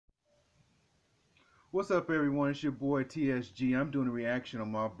What's up, everyone? It's your boy TSG. I'm doing a reaction on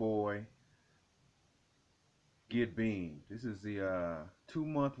my boy Get Beam. This is the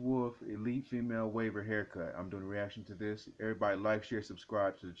 2-month Wolf Elite Female Waiver haircut. I'm doing a reaction to this. Everybody like, share,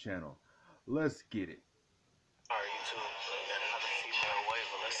 subscribe to the channel. Let's get it. Alright, YouTube, we got another female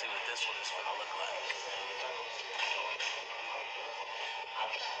waiver. Let's see what this one is gonna look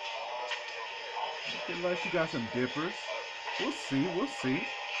like. Looking like she got some dippers. We'll see. We'll see.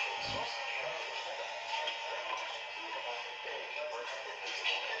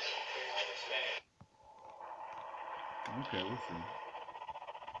 Okay, we'll see.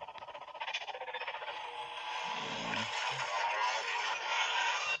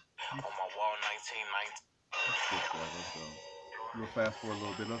 On my wall, 1919. Let's skip that. Let's go. We'll fast forward a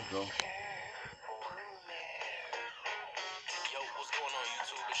little bit. Let's go. Yo, what's going on,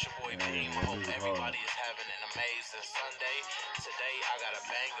 YouTube? It's your boy Hey, Beam. I hope this is everybody hard. is having an amazing Sunday. Today, I got a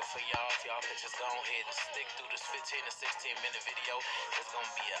banger for y'all. If y'all could just go ahead and stick through this 15 to 16-minute video, it's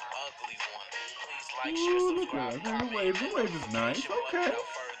gonna be an ugly one. Please like, share, Ooh, look subscribe, at that. comment, The hit wave that is nice. notification button. Okay. Without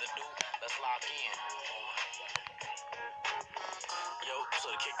further ado, let's lock in. Yo, so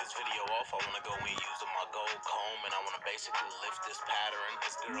to kick this video off, I want to go in using my gold comb, and I want to basically lift this pattern.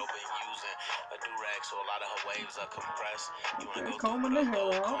 This girl been using a do-rag, so a lot of her waves are compressed. You want to go Combing through the with a hair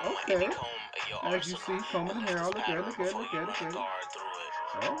gold out. comb, Okay. any comb in your As you arsenal, see, combing and the lift hair this out. Look at it. pattern Look at it. before Look you at it. run Look a at it. guard through it.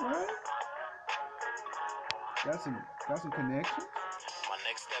 All right. Got some connection. My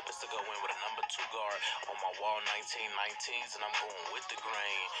next step is to go in with a number 2 guard on my wall 1919s, and I'm going with the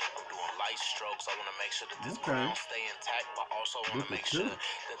grain. I'm doing light strokes. I want to make sure that this ground stay intact, but also want to make sure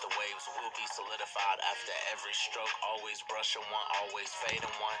that the waves will be solidified after every stroke. Always brushing one, always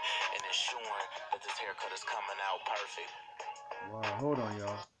fading one, and ensuring that this haircut is coming out perfect. Wow, hold on,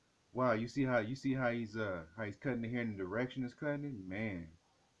 y'all. Wow, you see how he's cutting the hair in the direction it's cutting it? Man,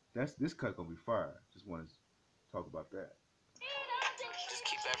 this cut gonna be fire. Just want to talk about that. Just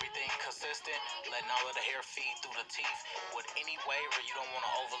keep everything consistent, letting all of the hair feed through the teeth. With any waiver, you don't want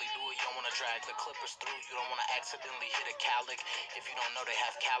to overly do it. You don't want to drag the clippers through. You don't want to accidentally hit a calic. If you don't know they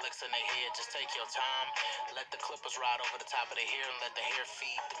have calics in their head, just take your time. Let the clippers ride over the top of the hair and let the hair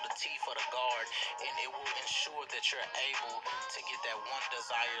feed through the teeth of the guard. And it will ensure that you're able to get that one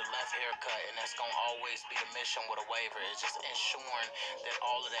desired left haircut. And that's going to always be the mission with a waiver. It's just ensuring that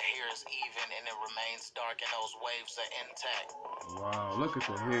all of the hair is even and it remains dark and those waves are intact. Wow, look at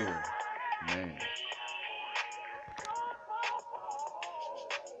the hair, man.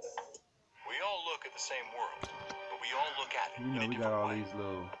 We all look at the same world, but we all look at it. You know, in a we got all way. these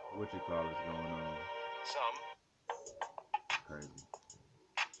little whatchamacallits going on. Some. Crazy.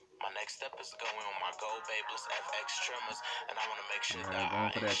 My next step is to go in with my gold Babeless FX trimmers, and I want to make sure Right, that going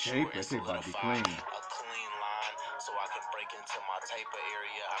I for that ensure taper. and That taper about to be solidify clean. a clean line so I can break into my taper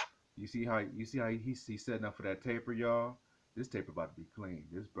area. You see how he's setting up for that taper, y'all. This taper about to be clean.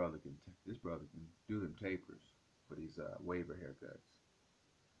 This brother can do them tapers for these waiver haircuts.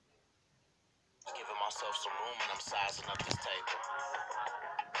 Giving myself some room, and I'm sizing up this taper.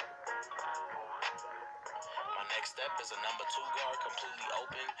 My next step is a number 2 guard completely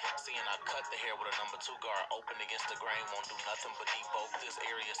open. Seeing I cut the hair with a number 2 guard open against the grain won't do nothing but debulk this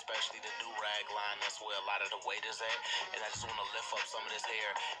area, especially the do-rag line. That's where a lot of the weight is at. And I just want to lift up some of this hair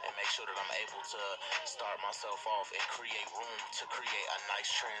and make sure that I'm able to start myself off and create room to create a nice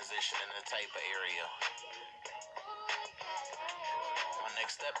transition in the taper area. My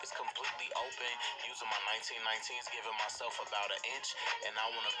next step is completely open, using my 1919s, giving myself about an inch, and I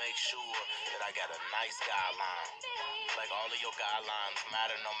want to make sure that I got a nice guideline. Like, all of your guidelines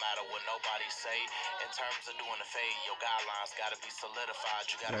matter no matter what nobody say. In terms of doing the fade, your guidelines got to be solidified.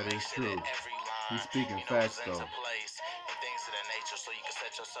 You got to make sure that every line, He's speaking is facts, into though. place and things of that nature, so you can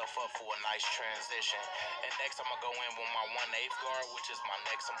set yourself up for a nice transition. And next, I'm gonna go in with my 1/8 guard, which is my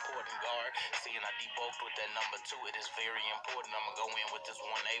next important guard. Seeing I debulked with that number 2, it is very important. I'm gonna go in with this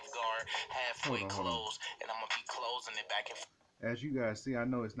 1/8 guard halfway closed, and I'm gonna be closing it back and forth. As you guys see, I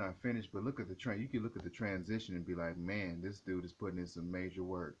know it's not finished, but look at the you can look at the transition and be like, man, this dude is putting in some major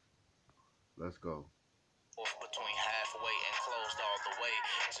work. Let's go. Between halfway and closed all the way,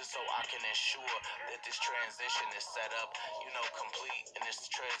 just so I can ensure that this transition is set up, complete, and this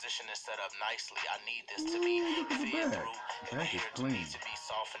transition is set up nicely. I need this to be fed through and the hair to need to be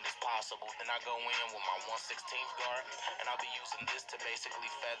softened as possible. Then I go in with my 1/16 guard, and I'll be using this to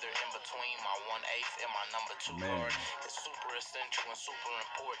basically feather in between my 1/8 and my number 2 guard. It's super essential and super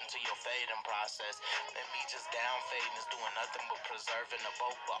important to your fading process. And me just down fading is doing nothing but preserving the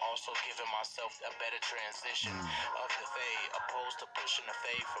bulk, but also giving myself a better transition of the fade, opposed to pushing the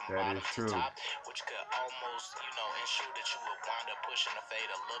fade from bottom to top, which could almost, ensure that you would wind up pushing the fade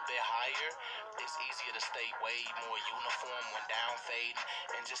a little bit higher. It's easier to stay way more uniform when down fading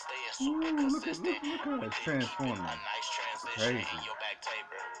and just staying super Ooh, consistent look how with it's it, keeping a transforming. nice transition in Crazy. your back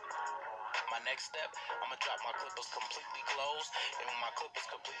taper. My next step, I'm gonna drop my clippers completely closed, and when my clippers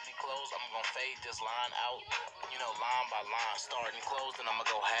completely closed, I'm gonna fade this line out, line by line, starting closed, and I'm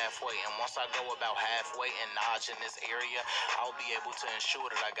gonna go halfway. And once I go about halfway and notch in this area, I'll be able to ensure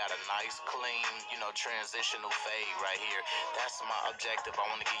that I got a nice, clean, transitional fade right here. That's my objective. I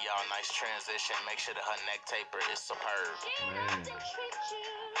want to give y'all a nice transition, make sure that her neck taper is superb. Man.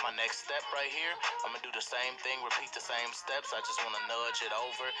 My next step right here, I'm gonna do the same thing, repeat the same steps. I just want to nudge it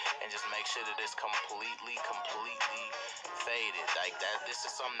over and just make sure that it's completely faded like that. This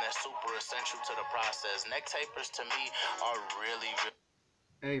is something that's super essential to the process. Neck tapers to me are really.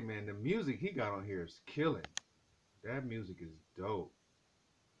 Hey man, the music he got on here is killing. That music is dope.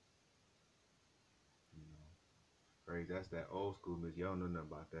 You know, great. That's that old school music. Y'all don't know nothing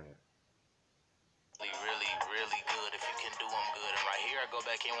about that. Really good. If you can do them good. And right here, I go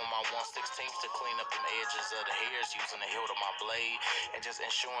back in with my 1/16 to clean up them edges of the hairs using the hilt of my blade and just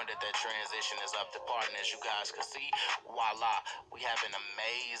ensuring that that transition is up to par. And as you guys can see, voila, we have an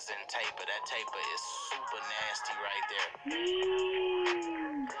amazing taper. That taper is super nasty right there.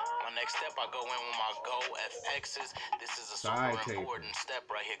 My next step, I go in with my gold FXs. This is a super important step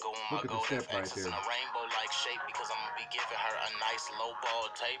right here. Go with my gold FXs in a rainbow-like shape because I'm going to be giving her a nice low ball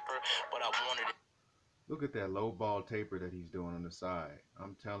taper. But I wanted it. Look at that low ball taper that he's doing on the side.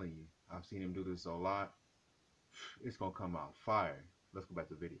 I'm telling you, I've seen him do this a lot. It's gonna come out fire. Let's go back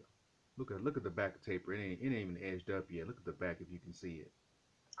to the video. Look at the back taper. It ain't even edged up yet. Look at the back if you can see it.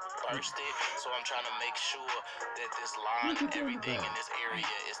 Bursted, so I'm trying to make sure that this line and everything in this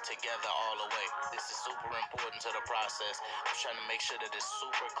area is together all the way. This is super important to the process. I'm trying to make sure that it's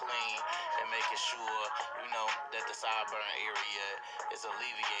super clean and making sure, that the sideburn area is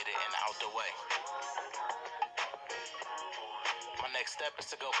alleviated and out the way. My next step is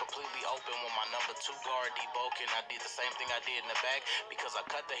to go completely open with my number 2 guard debulking. I did the same thing I did in the back because I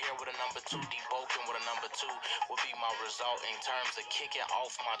cut the hair with a number 2, debulking with a number 2 will be my result in terms of kicking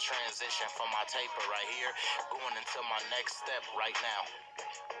off my transition from my taper right here, going into my next step right now.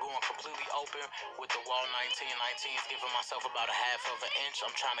 Going completely open with the wall 19s, giving myself about a half of an inch.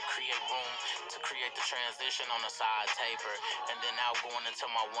 I'm trying to create room to create the transition on the side taper. And then now going into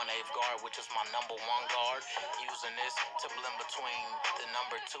my 1/8 guard, which is my number 1 guard, using this to blend between the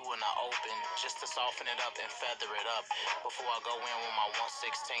number 2 and the open, just to soften it up and feather it up before I go in with my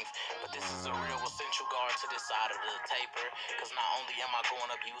 1/16. But this is a real essential guard to this side of the taper, because not only am I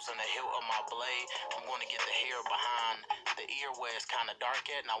going up using the hilt of my blade, I'm going to get the hair behind the ear where it's kind of dark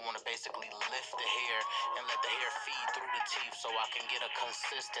at, and I want to basically lift the hair and let the hair feed through the teeth so I can get a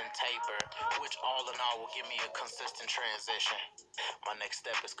consistent taper, which all in all will give me a consistent transition. My next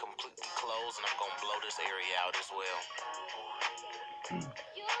step is completely closed, and I'm going to blow this area out as well.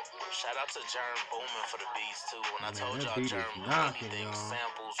 Shout out to Germ Boomin for the beats too. When I told y'all Germ anything,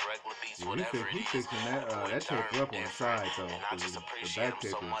 samples, regular beats, whatever it is, boy Germ different. And I just appreciate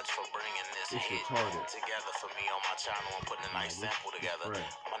him so much for bringing this hit together for me on my channel and putting a nice sample together.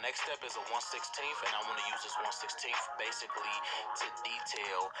 My next step is a 1/16, and I want to use this 1/16 basically to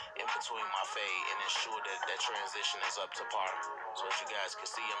detail in between my fade and ensure that that transition is up to par. So as you guys can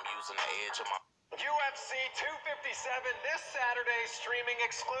see, I'm using the edge of my UFC 257 this Saturday, streaming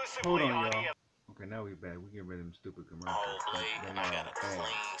exclusively on ESPN. Okay, now we back. We get rid of them stupid commercials. whole blade, and I got a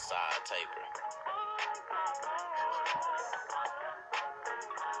clean side taper.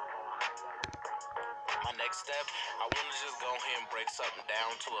 My next step, I want to just go ahead and break something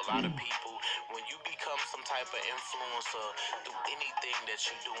down to a lot of people. When you become some type of influencer through anything that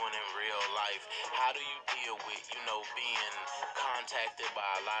you're doing in real life, how do you deal with, being contacted by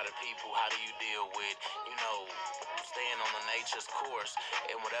a lot of people? How do you deal with, staying on the nature's course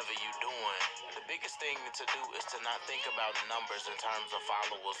and whatever you're doing? The biggest thing to do is to not think about numbers in terms of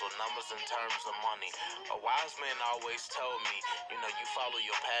followers or numbers in terms of money. A wise man always told me, you follow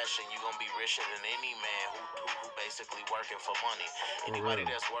your passion, you're going to be richer than any man who basically working for money. Anybody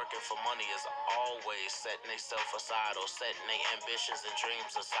that's working for money is always setting themselves aside or setting their ambitions and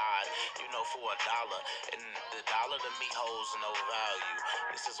dreams aside, for $1. And the dollar to me holds no value.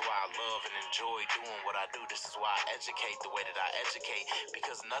 This is why I love and enjoy doing what I do. This is why I educate the way that I educate,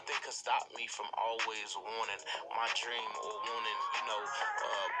 because nothing could stop me from always wanting my dream or wanting,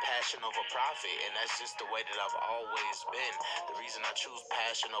 passion over profit. And that's just the way that I've always been. The reason I choose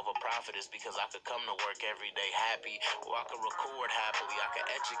passion over profit is because I could come to work every day happy, or I could record happily, I could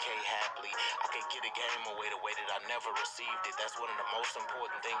educate happily, I could get a game away the way that I never received it. That's one of the most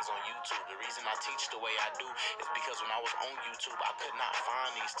important things on YouTube. The reason I teach the way I do is because when I was on YouTube, I could not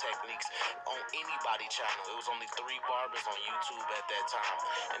find these techniques on anybody's channel. It was only 3 barbers on YouTube at that time.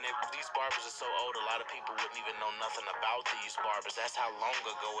 And these barbers are so old, a lot of people wouldn't even know nothing about these barbers. That's how long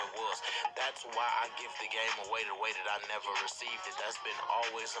ago it was. That's why I give the game away the way that I never received it. That's been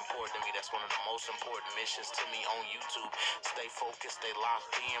always important to me. That's one of the most important missions to me on YouTube. Stay focused, stay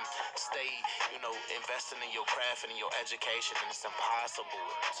locked in, stay, investing in your craft and in your education. And it's impossible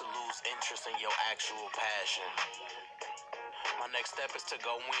to lose interest in your actual passion. My next step is to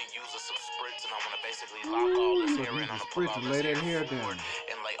go in, use some spritz, and I want to basically lock all this hair in. I'm going to pull all this hair forward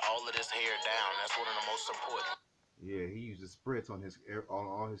and lay all of this hair down. That's one of the most important. Yeah, he uses spritz on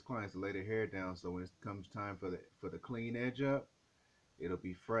all his clients to lay their hair down, so when it comes time for the clean edge up, it'll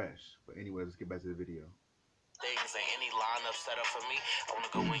be fresh. But anyway, let's get back to the video. Things and any lineup set up for me, I want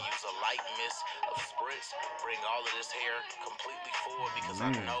to go and use a light mist of spritz, bring all of this hair completely forward, because I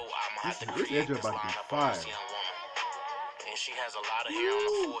know I'm gonna have to create this lineup on this young woman. And she has a lot of hair on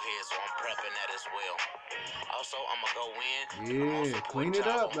the forehead, so I'm prepping that as well. Also, I'm gonna go in, clean it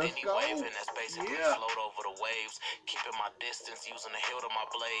up. Let's go. Wave, and that's basically float over the waves, keeping my distance, using the hilt of my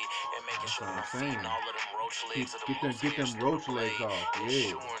blade, and making sure that I'm feeding all of them roach legs of the get them roach legs off.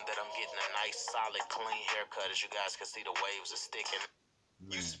 Yeah. Ensuring that I'm getting a nice, solid, clean haircut. As you guys can see, the waves are sticking.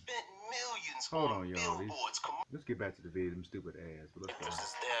 You spent millions Hold on on, y'all. billboards. Let's get back to the video, them stupid ass. But let's go.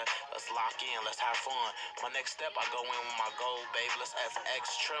 Is there. Let's lock in. Let's have fun. My next step, I go in with my gold Babeless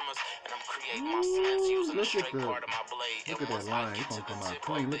FX trimmers, and I'm creating my slants using the straight part of my blade. Look at that line. It's gonna come out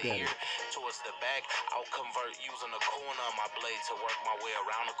clean. Look at it. Towards the back, I'll convert using the corner of my blade to work my way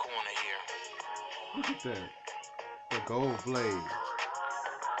around the corner here. Look at that. The gold blade.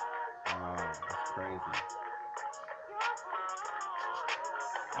 Wow, that's crazy.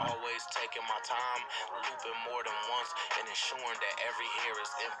 Always taking my time, looping more than once, and ensuring that every hair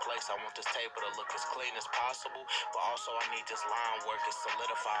is in place. I want this taper to look as clean as possible, but also I need this line work as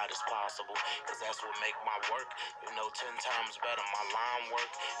solidified as possible, because that's what make my work, 10 times better. My line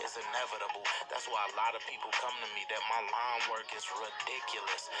work is inevitable. That's why a lot of people come to me that my line work is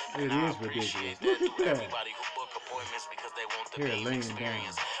ridiculous. It is ridiculous. Look at that. Everybody who book appointments because they want the beam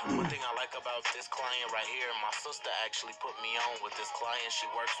experience. One thing I like about this client right here, my sister actually put me on with this client. She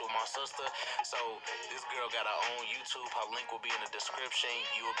works with my sister, so this girl got her own YouTube. Her link will be in the description.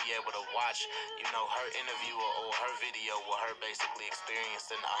 You will be able to watch, her interview or her video with her basically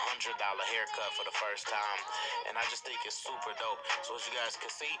experiencing $100 haircut for the first time, and I just think it's super dope. So as you guys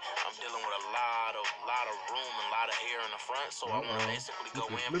can see, I'm dealing with a lot of room and a lot of hair in the front, so I want to basically go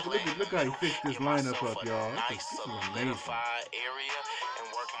in. Look how he fixed this lineup up, y'all. Nice solidified area, and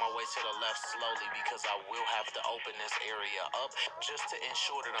work my way to the left slowly, because I will have to open this area up just to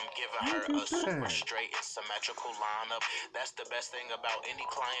ensure that I'm giving her a super straight and symmetrical lineup. That's the best thing about any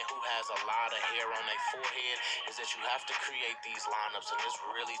client who has a lot of hair on their forehead, is that you have to create these lineups, and this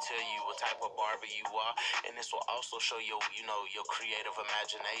really tell you what type of barber you are, and this will also show your creative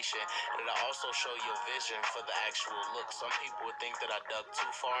imagination, and it'll also show your vision for the actual look. Some people would think that I dug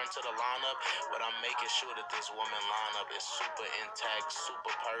too far into the lineup, but I'm making sure that this woman lineup is super intact,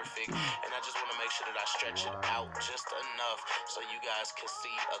 super perfect, and I just want to make sure that I stretch it out just enough so you guys can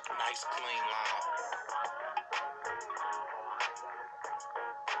see a nice clean line.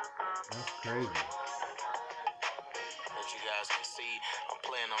 That's crazy. As you guys can see, I'm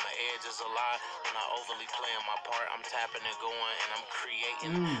playing on the edges a lot. I'm not overly playing my part. I'm tapping and going, and I'm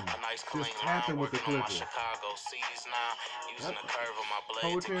creating a nice clean line, working on my Chicago C's now, using the curve of my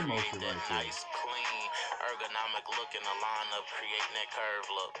blade to create that nice, clean, ergonomic look in the lineup, creating that curve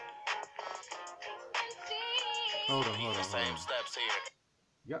look. Hold on. Same steps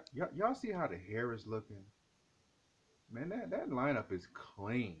here. Y'all see how the hair is looking? Man, that lineup is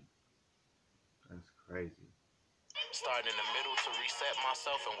clean. That's crazy. Starting in the middle to reset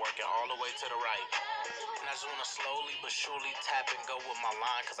myself and working all the way to the right. And I just want to slowly but surely tap and go with my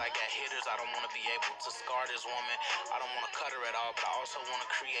line, because I got hitters. I don't want to be able to scar this woman. I don't want to cut her at all, but I also want to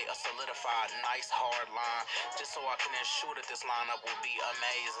create a solidified, nice, hard line, just so I can ensure that this lineup will be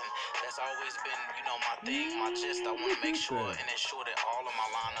amazing. That's always been, my thing, my gist. I want to make sure and ensure that all of my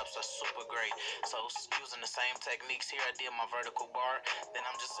lineups are super great. So using the same techniques here, I did my vertical bar. Then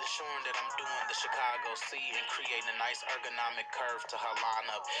I'm just ensuring that I'm doing the Chicago C and creating a nice nice ergonomic curve to her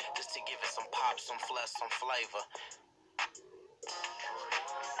lineup, just to give it some pop, some flesh, some flavor.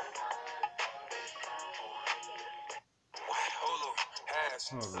 Hulu has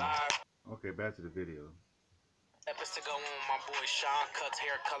live. Okay, back to the video. Epics to go on my boy Sean cuts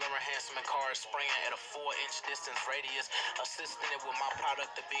hair color enhancement card spraying at a 4-inch distance radius, assisting it with my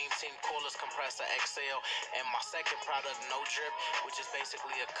product, the Beam Team Cordless Compressor XL, and my second product, No Drip, which is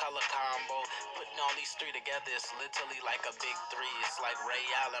basically a color combo. Putting all these three together is literally like a big three. It's like Ray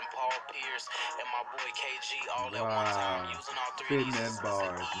Allen, Paul Pierce, and my boy KG all at one time. Using all three of these is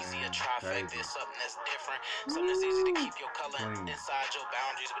an easy trifecta. It's something that's different, something that's easy to keep your color inside your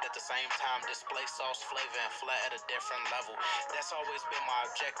boundaries, but at the same time display sauce, flavor, and flat at a different level. That's always been my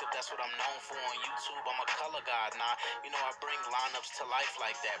objective. That's what I'm known for on YouTube. I'm a color god now. You know, I bring lineups to life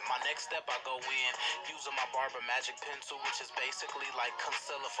like that. My next step, I go in using my Barber Magic Pencil, which is basically like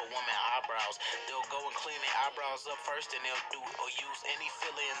concealer for women eyebrows. They'll go and clean their eyebrows up first, and they'll do or use any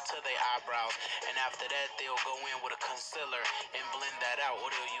filler into their eyebrows. And after that, they'll go in with a concealer and blend that out, or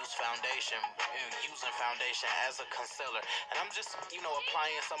they'll use foundation, using foundation as a concealer. And I'm just, you know,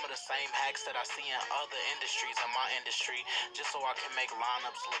 applying some of the same hacks that I see in other industries in my industry, just so I can make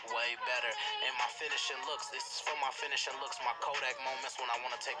lineups look way better. And my finishing looks, this is for my finishing looks, my Kodak moments when I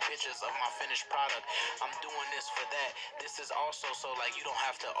want to take pictures of my finished product. I'm doing this for that. This is also so like you don't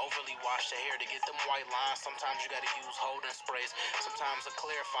have to overly wash the hair to get them white lines. Sometimes you got to use holding sprays, sometimes a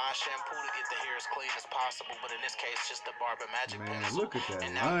clarifying shampoo to get the hair as clean as possible. But in this case, just the Barber Magic Pencil. Look at that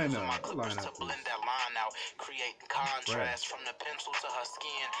and now using my lineup. clippers to blend that line out, creating contrast from the pencil to her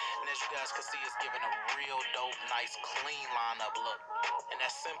skin. And as you guys can see, it's giving a real dope, nice, clean lineup look. And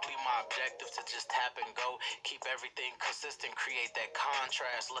that's simply my objective, to just tap and go, keep everything consistent, create that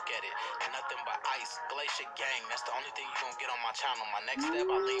contrast. Look at it, nothing but ice, Glacier Gang. That's the only thing you're gonna get on my channel. My next step,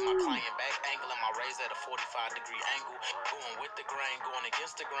 I lean my client back, angling my razor at a 45-degree angle, going with the grain, going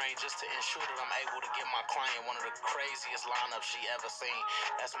against the grain, just to ensure that I'm able to give my client one of the craziest lineups she ever seen.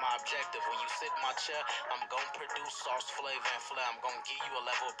 That's my objective. When you sit in my chair, I'm gonna produce sauce, flavor, and flair. I'm gonna give you a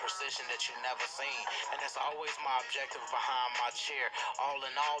level of precision that you've never seen. And that's always my objective behind my chair. All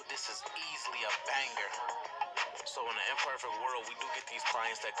in all, this is easily a banger. So in an imperfect world, we do get these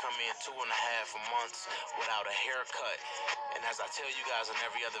clients that come in 2.5 months without a haircut. And as I tell you guys in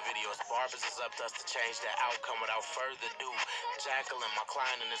every other video, it's barbers, is up to us to change that outcome. Without further ado, Jacqueline, my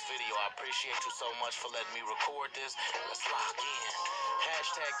client in this video, I appreciate you so much for letting me record this. Let's lock in.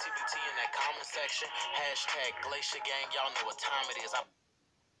 Hashtag TBT in that comment section. Hashtag Glacier Gang. Y'all know what time it is.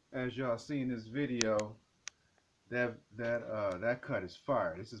 As y'all see in this video, that cut is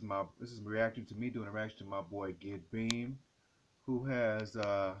fire. This is reacting to me doing a reaction to my boy Get Beam, who has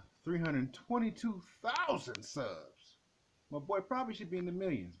 322,000 subs. My boy probably should be in the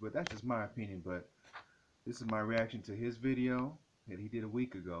millions, but that's just my opinion. But this is my reaction to his video that he did a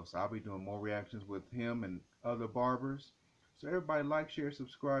week ago. So I'll be doing more reactions with him and other barbers. So everybody like, share,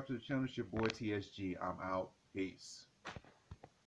 subscribe to the channel. It's your boy TSG. I'm out. Peace.